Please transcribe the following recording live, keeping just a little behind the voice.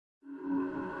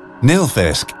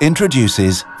Nilfisk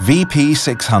introduces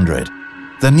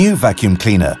VP600, the new vacuum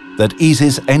cleaner that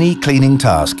eases any cleaning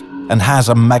task and has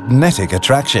a magnetic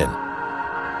attraction.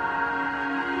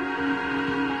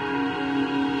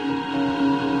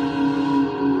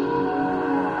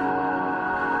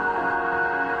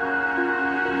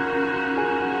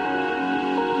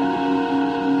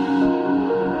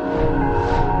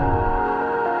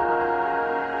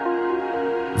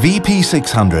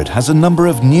 VP600 has a number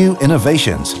of new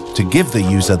innovations to give the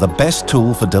user the best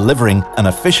tool for delivering an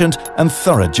efficient and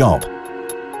thorough job.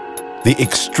 The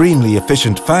extremely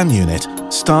efficient fan unit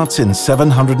starts in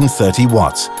 730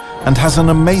 watts and has an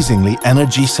amazingly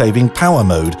energy-saving power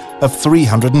mode of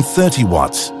 330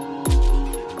 watts.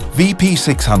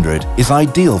 VP600 is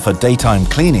ideal for daytime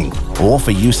cleaning or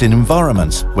for use in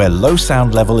environments where low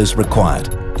sound level is required,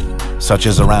 such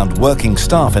as around working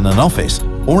staff in an office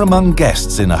or among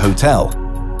guests in a hotel.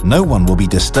 No one will be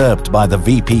disturbed by the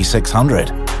VP600.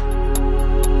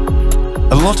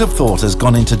 A lot of thought has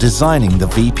gone into designing the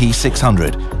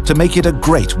VP600 to make it a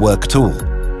great work tool.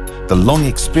 The long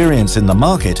experience in the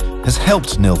market has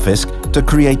helped Nilfisk to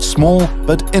create small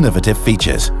but innovative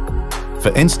features.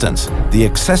 For instance, the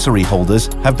accessory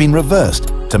holders have been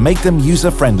reversed to make them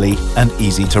user-friendly and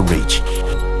easy to reach.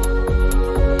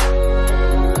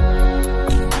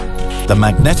 The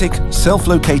magnetic,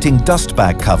 self-locating dust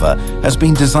bag cover has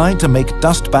been designed to make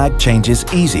dust bag changes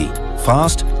easy,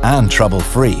 fast and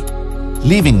trouble-free,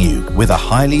 leaving you with a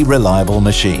highly reliable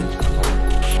machine.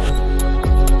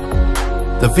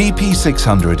 The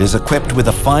VP600 is equipped with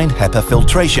a fine HEPA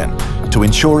filtration to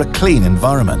ensure a clean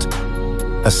environment.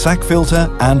 A sac filter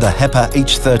and a HEPA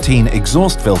H13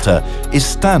 exhaust filter is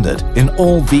standard in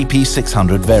all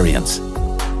VP600 variants.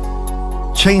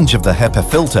 Change of the HEPA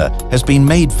filter has been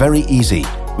made very easy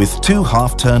with 2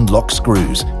 half-turn lock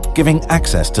screws, giving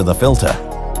access to the filter.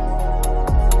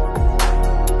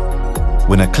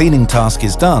 When a cleaning task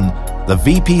is done, the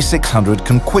VP600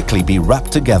 can quickly be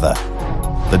wrapped together.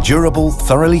 The durable,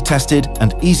 thoroughly tested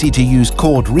and easy-to-use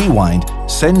cord rewind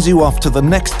sends you off to the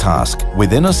next task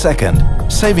within a second,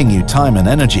 saving you time and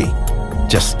energy.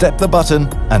 Just step the button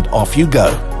and off you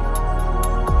go.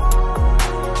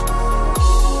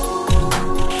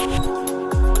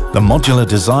 The modular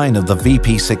design of the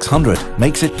VP600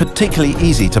 makes it particularly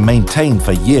easy to maintain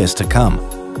for years to come.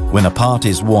 When a part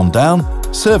is worn down,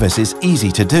 service is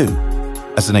easy to do.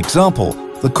 As an example,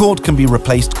 the cord can be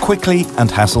replaced quickly and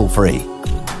hassle-free.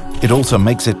 It also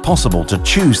makes it possible to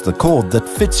choose the cord that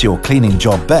fits your cleaning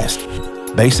job best: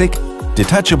 basic,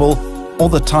 detachable, or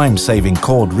the time-saving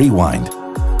cord rewind.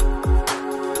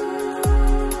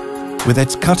 With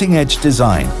its cutting-edge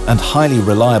design and highly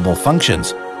reliable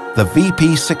functions, the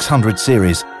VP600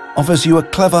 series offers you a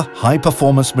clever,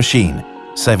 high-performance machine,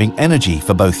 saving energy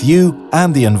for both you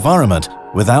and the environment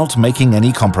without making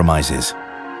any compromises.